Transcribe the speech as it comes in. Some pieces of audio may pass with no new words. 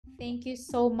Thank you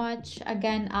so much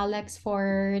again, Alex,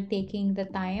 for taking the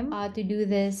time to do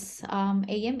this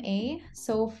AMA.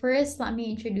 So, first, let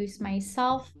me introduce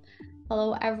myself.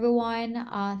 Hello, everyone.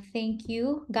 Thank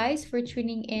you, guys, for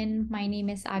tuning in. My name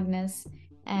is Agnes,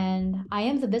 and I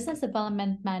am the Business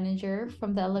Development Manager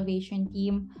from the Elevation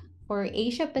team for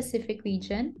Asia Pacific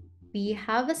region. We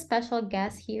have a special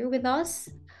guest here with us,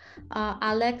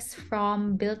 Alex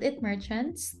from Build It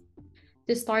Merchants.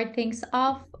 To start things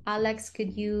off, Alex,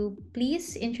 could you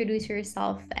please introduce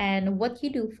yourself and what you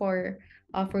do for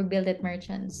Build It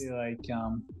Merchants? Like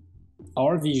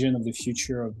our vision of the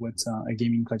future of what a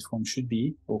gaming platform should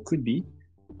be or could be,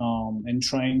 and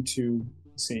trying to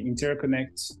say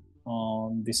interconnect,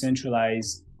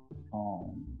 decentralize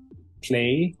um,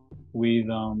 play with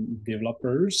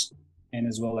developers, and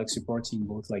as well like supporting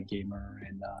both like gamer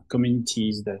and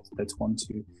communities that want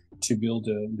to build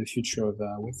the future of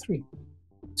Web3.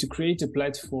 To create a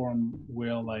platform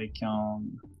where like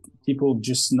people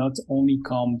just not only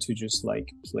come to just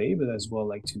like play, but as well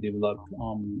like to develop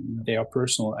their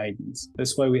personal IDs.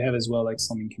 That's why we have as well like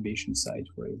some incubation site,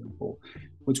 for example,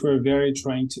 what we're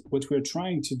trying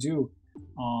to do,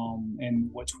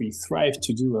 and what we thrive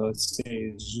to do, let's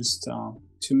say, is just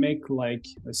to make like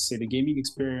let's say the gaming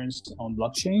experience on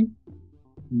blockchain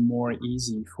more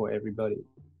easy for everybody.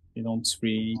 You don't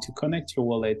really to connect your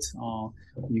wallet.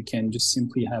 You can just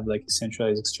simply have like a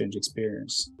centralized exchange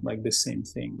experience, like the same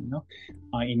thing.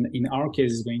 In our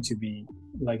case, it's going to be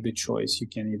like the choice. You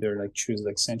can either like choose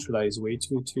like centralized way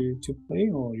to play,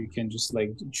 or you can just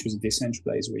like choose a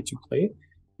decentralized way to play.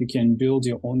 You can build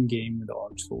your own game with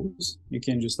our tools. You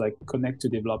can just like connect to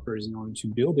developers in order to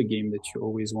build a game that you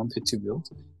always wanted to build.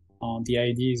 The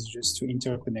idea is just to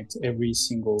interconnect every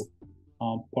single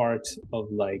part of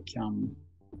like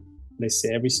let's say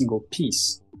every single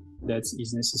piece that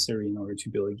is necessary in order to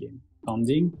build a game.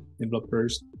 Founding,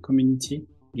 developers, community,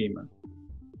 gamer.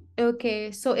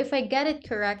 Okay, so if I get it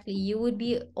correctly, you would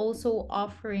be also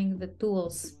offering the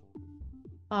tools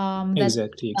that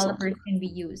Exactly. developers can be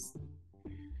used.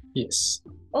 Yes.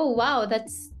 Oh wow,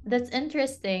 that's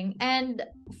interesting. And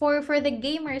for the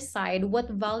gamer side, what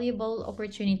valuable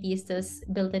opportunities does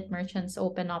Build It Merchants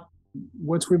open up?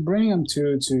 What we bring them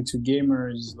to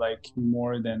gamers like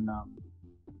more than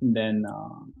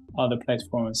other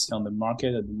platforms on the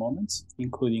market at the moment,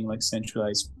 including like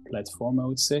centralized platform, I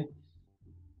would say.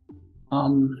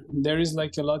 There is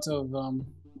like a lot of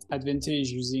advantage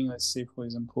using, let's say, for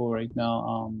example, right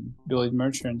now, Build It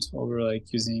Merchant over like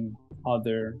using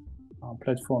other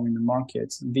platform in the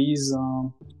market. These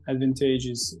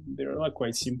advantages, they're like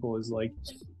quite simple. It's like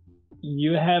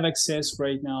you have access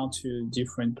right now to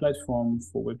different platforms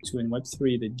for Web2 and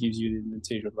Web3 that gives you the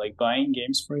advantage of like buying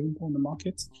games, for example, in the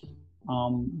market.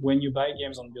 When you buy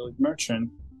games on Build It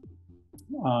Merchant,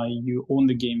 you own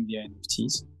the game via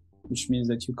NFTs, which means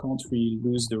that you can't really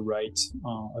lose the right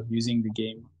of using the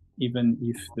game, even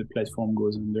if the platform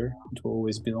goes under. It will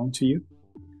always belong to you.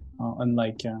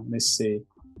 Unlike, let's say,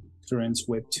 current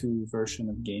Web2 version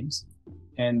of games,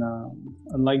 and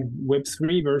unlike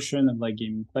Web3 version of like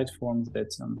gaming platforms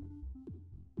that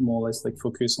more or less like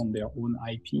focus on their own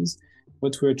IPs.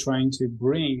 What we're trying to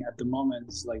bring at the moment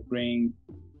is like bring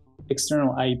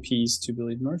external IPs to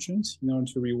Build It Merchant in order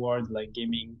to reward like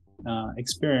gaming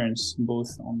experience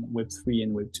both on Web3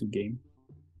 and Web2 game,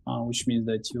 which means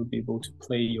that you'll be able to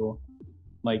play your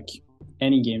like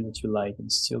any game that you like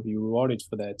and still be rewarded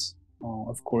for that.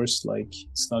 Of course, like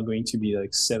it's not going to be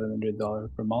like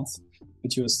 $700 per month,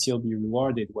 but you'll still be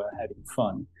rewarded while having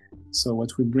fun. So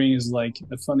what we bring is like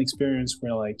a fun experience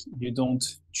where like you don't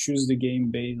choose the game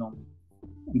based on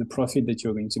the profit that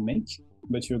you're going to make,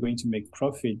 but you're going to make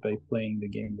profit by playing the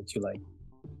game that you like.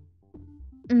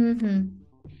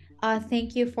 Mm-hmm.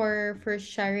 Thank you for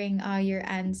sharing your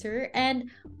answer. And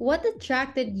what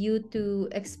attracted you to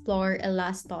explore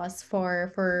Elastos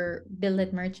for Build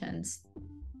It Merchants?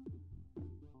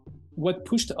 What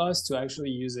pushed us to actually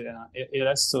use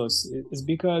Elastos is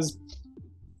because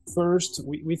first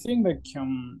we think that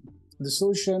the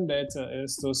solution that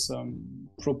Elastos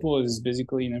proposes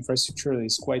basically an infrastructure that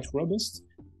is quite robust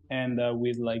and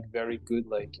with like very good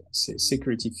like say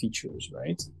security features,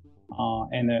 right?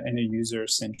 And a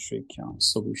user-centric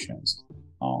solutions.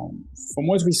 From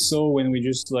what we saw when we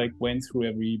just like went through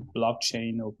every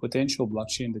blockchain or potential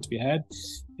blockchain that we had,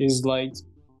 is like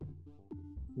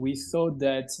we thought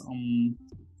that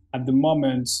at the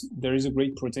moment there is a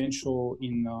great potential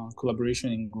in collaboration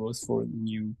and growth for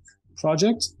new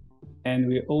projects, and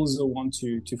we also want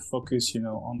to focus,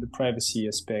 on the privacy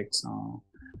aspects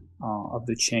of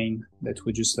the chain that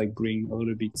would just like bring a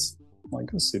little bit,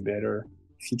 like, let's say, better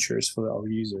features for our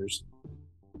users.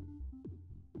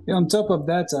 Yeah, on top of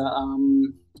that,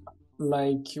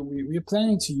 like we're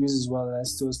planning to use as well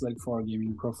Elastos like for our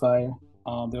gaming profile.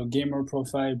 The gamer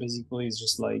profile basically is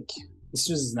just like it's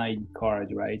just an ID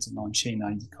card, right? An on-chain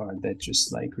ID card that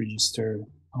just like register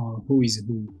who is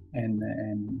who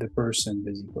and the person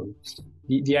basically.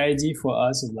 The idea for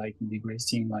us is like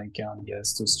integrating like the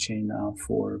Elastos chain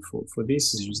for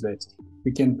this is just that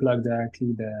we can plug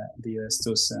directly the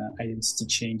Elastos identity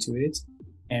chain to it,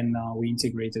 and we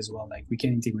integrate as well like we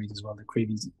can integrate as well the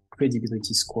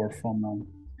credibility score from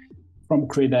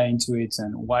Creda into it.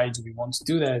 And why do we want to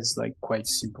do that? It's like quite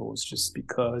simple. It's just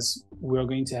because we're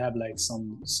going to have like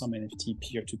some NFT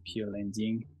peer-to-peer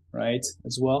lending, right?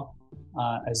 As well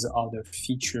as other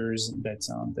features that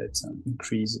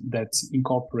increase that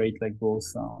incorporate like both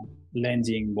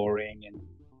lending, borrowing,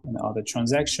 and other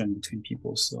transaction between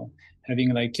people. So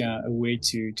having like a way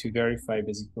to verify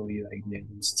basically like the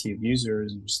identity of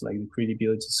users, just like the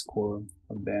credibility score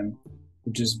of them,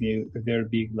 would just be a very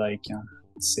big like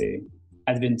say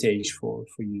advantage for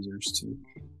users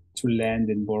to lend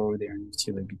and borrow their NFT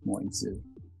a bit more easily.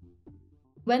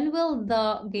 When will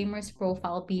the gamer's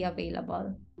profile be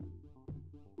available?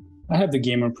 I have the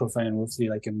gamer profile in roughly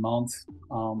like a month.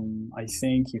 I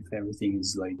think if everything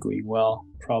is like going well,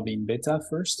 probably in beta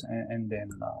first, and then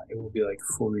it will be like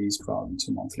full release probably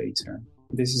 2 months later.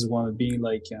 This is one of being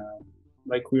like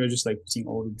we are just like putting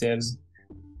all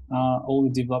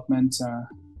the development,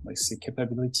 like say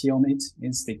capability on it.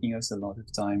 It's taking us a lot of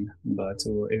time, but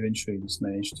we'll eventually just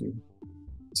manage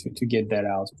to get that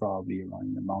out probably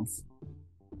around in a month.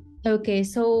 Okay,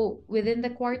 so within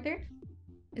the quarter,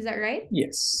 is that right?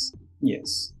 Yes,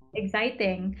 yes.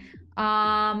 Exciting.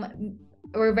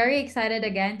 We're very excited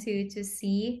again to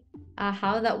see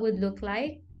how that would look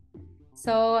like.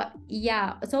 So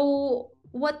yeah, so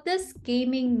what does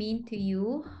gaming mean to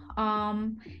you?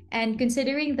 And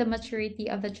considering the maturity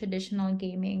of the traditional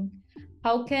gaming,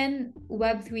 how can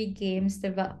Web3 games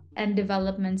and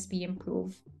developments be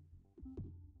improved?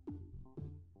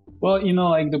 Well,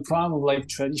 like the problem of like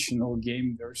traditional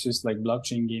game versus like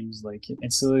blockchain games, like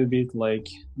it's a little bit like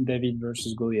David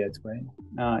versus Goliath,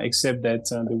 right? Except that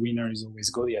the winner is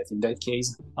always Goliath in that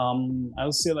case. I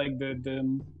would say like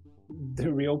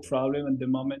the real problem at the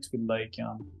moment with like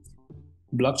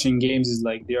blockchain games is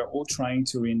like they are all trying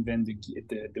to reinvent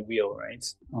the wheel, right?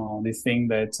 They think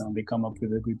that they come up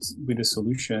with a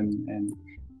solution and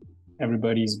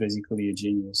everybody is basically a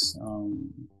genius.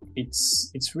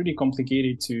 It's really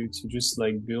complicated to just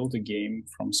like build a game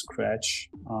from scratch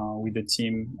with a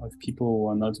team of people who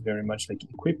are not very much like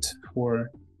equipped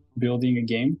for building a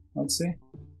game, I'd say,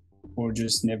 or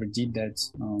just never did that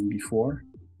before,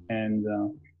 and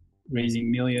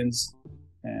raising millions,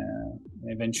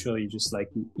 eventually just like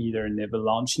either never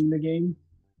launching the game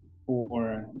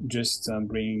or just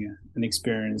bringing an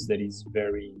experience that is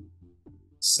very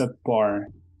subpar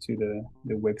to the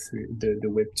the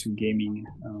Web 2 gaming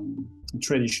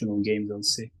traditional games. I'll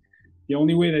say the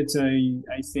only way that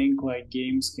I think like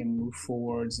games can move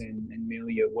forwards and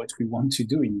mainly what we want to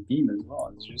do in Beam as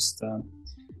well is just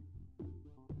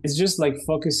it's just like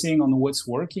focusing on what's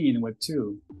working in Web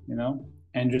 2,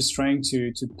 and just trying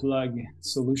to plug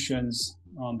solutions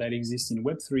that exist in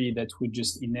Web 3 that would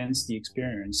just enhance the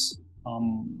experience.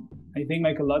 I think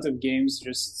like a lot of games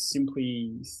just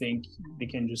simply think they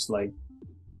can just like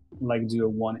do a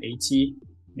 180,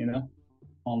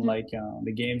 on like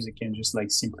the games that can just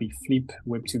like simply flip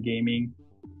Web 2 gaming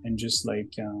and just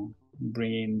like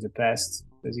bring in the past,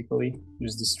 basically,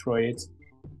 just destroy it.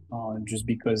 Just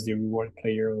because they reward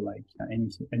player like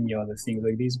any other things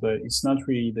like this, but it's not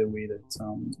really the way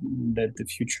that the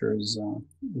futures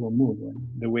will move.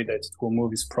 The way that it will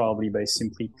move is probably by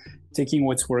simply taking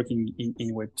what's working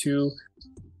in Web 2,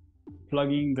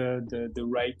 plugging the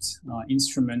right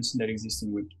instruments that exist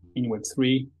in Web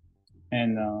 3,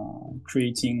 and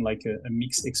creating like a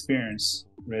mixed experience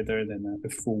rather than a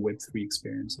full Web 3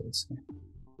 experience, I would say.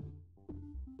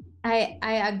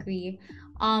 I agree.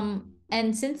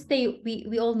 And since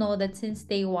we all know that since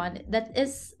day one, that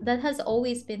has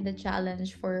always been the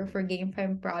challenge for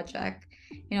GameFrame project.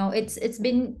 It's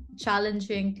been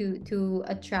challenging to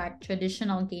attract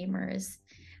traditional gamers.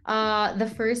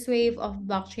 The first wave of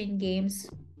blockchain games,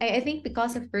 I think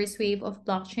because the first wave of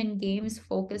blockchain games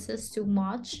focuses too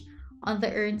much on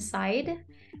the earn side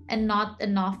and not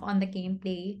enough on the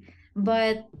gameplay.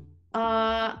 But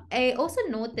I also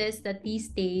noticed that these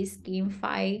days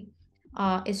GameFi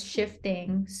is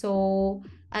shifting. So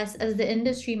as the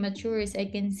industry matures, I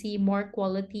can see more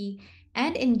quality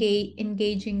and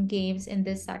engaging games in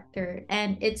this sector,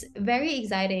 and it's very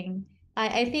exciting.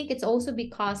 I think it's also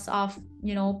because of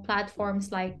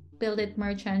platforms like Build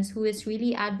Merchants who is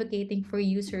really advocating for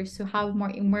users to have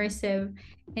more immersive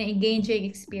and engaging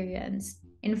experience.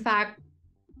 In fact,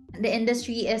 the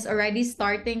industry is already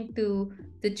starting to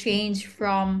change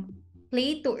from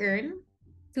play to earn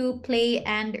to play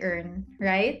and earn,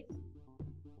 right?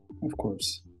 Of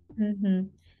course. Mm-hmm.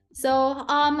 So,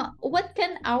 what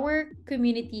can our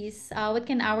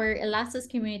Elastos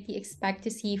community expect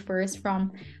to see first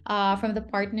from the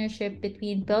partnership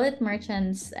between Billet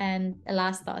Merchants and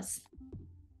Elastos?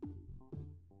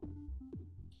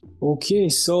 Okay,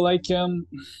 so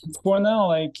for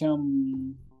now,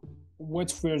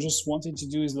 what we're just wanting to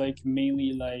do is like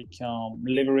mainly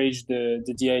leverage the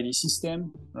DID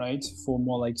system, right, for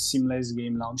more like seamless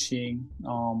game launching,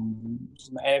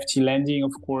 NFT landing,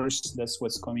 of course. That's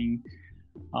what's coming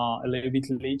a little bit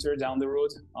later down the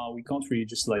road. We can't really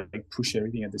just like push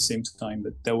everything at the same time,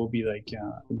 but that will be like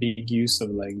a big use of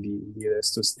like the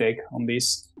Elastos tech on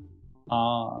this,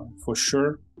 for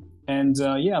sure. And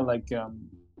yeah,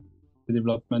 the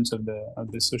development of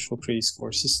the social credit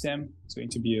score system. It's going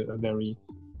to be a very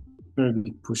very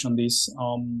big push on this.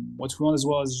 What we want as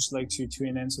well is just like to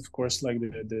enhance, of course, like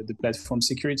the platform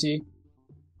security.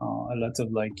 A lot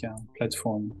of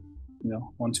platform,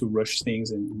 want to rush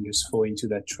things and just fall into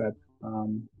that trap.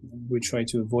 We try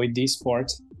to avoid this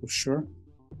part for sure.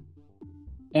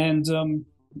 And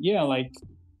yeah, like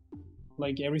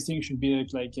everything should be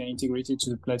integrated to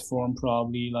the platform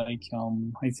probably I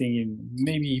think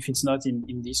maybe if it's not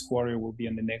in this quarter, it will be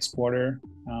in the next quarter.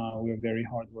 We're very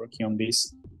hard working on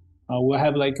this. We'll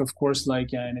have of course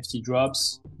NFT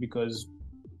drops because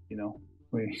you know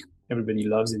everybody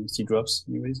loves NFT drops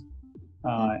anyways.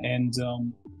 And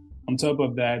on top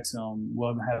of that,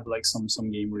 we'll have some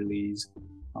game release.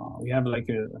 We have a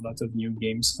lot of new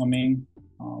games coming.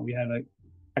 We have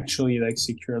actually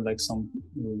secure some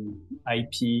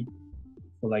IP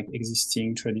for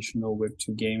existing traditional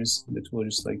Web2 games that will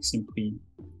just simply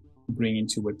bring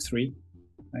into Web3,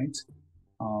 right?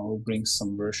 We'll bring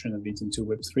some version of it into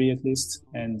Web3 at least,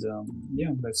 and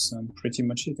yeah, that's pretty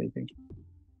much it, I think.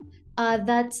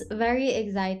 That's very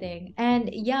exciting. And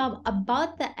yeah,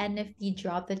 about the NFT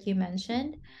drop that you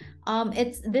mentioned,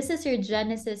 this is your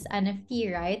Genesis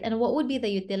NFT, right? And what would be the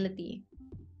utility?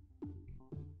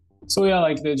 So yeah,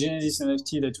 like the Genesis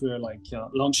NFT that we're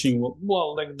launching,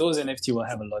 well, like those NFT will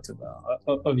have a lot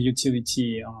of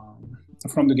utility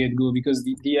from the get go, because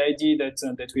the idea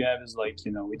that we have is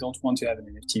we don't want to have an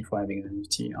NFT for having an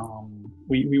NFT.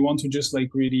 We want to just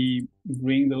really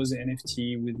bring those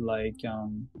NFT with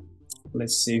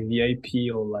let's say VIP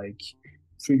or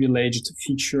privileged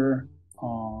feature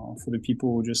for the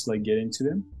people who just get into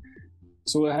them.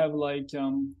 So I have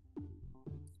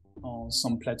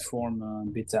some platform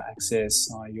beta access.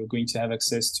 You're going to have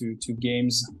access to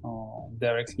games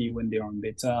directly when they're on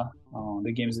beta.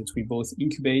 The games that we both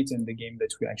incubate and the game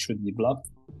that we actually develop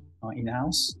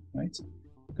in-house, right?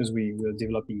 Because we're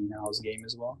developing in-house game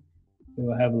as well.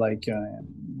 We'll have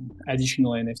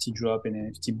additional NFT drop and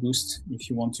NFT boost if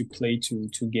you want to play two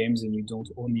games and you don't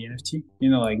own the NFT.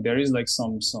 There is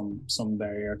some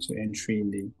barrier to entry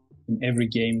in every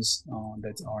games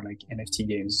that are NFT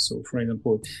games. So for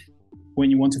example, when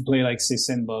you want to play say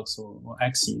Sandbox or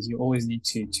Axis, you always need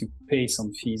to pay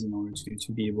some fees in order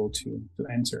to be able to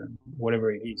enter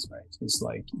whatever it is, right? It's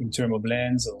in terms of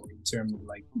lands or in terms of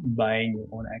buying your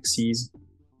own Axis,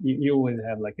 you always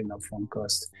have an upfront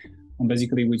cost. And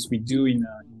basically what we do in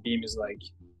game is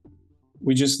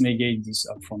we just negate this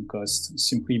upfront cost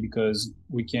simply because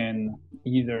we can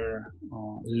either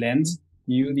lend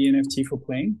you the NFT for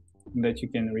playing that you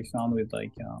can refund with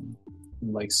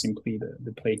simply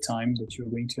the play time that you're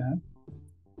going to have,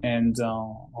 and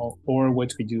or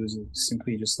what we do is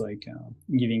simply just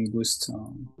giving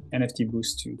NFT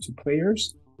boost to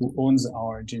players who owns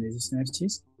our Genesis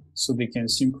NFTs, so they can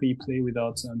simply play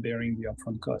without bearing the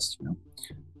upfront cost.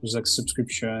 There's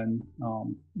subscription, a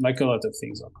lot of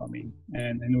things are coming,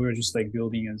 and we're just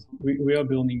building we are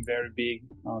building very big.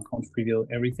 Can't reveal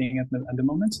everything at the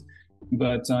moment,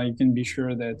 but you can be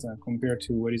sure that compared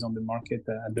to what is on the market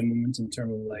at the moment in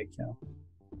terms of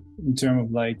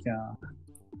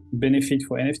benefit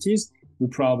for NFTs, we'll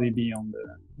probably be on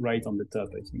the top,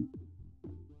 I think.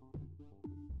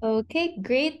 Okay,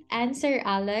 great answer,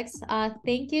 Alex.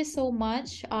 Thank you so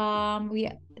much. We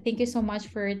thank you so much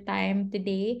for your time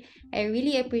today. I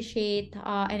really appreciate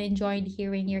and enjoyed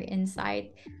hearing your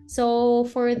insight. So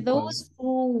for those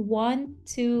who want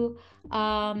to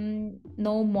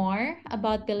know more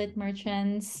about Billet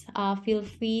Merchants, feel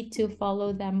free to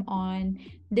follow them on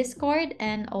Discord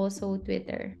and also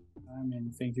Twitter. I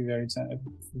mean, thank you very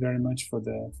much for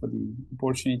the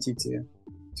opportunity to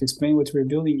explain what we're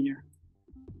building here.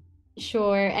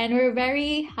 Sure. And we're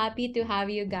very happy to have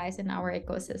you guys in our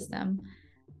ecosystem.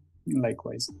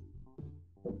 Likewise.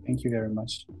 Thank you very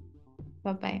much.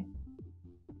 Bye bye.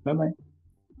 Bye bye.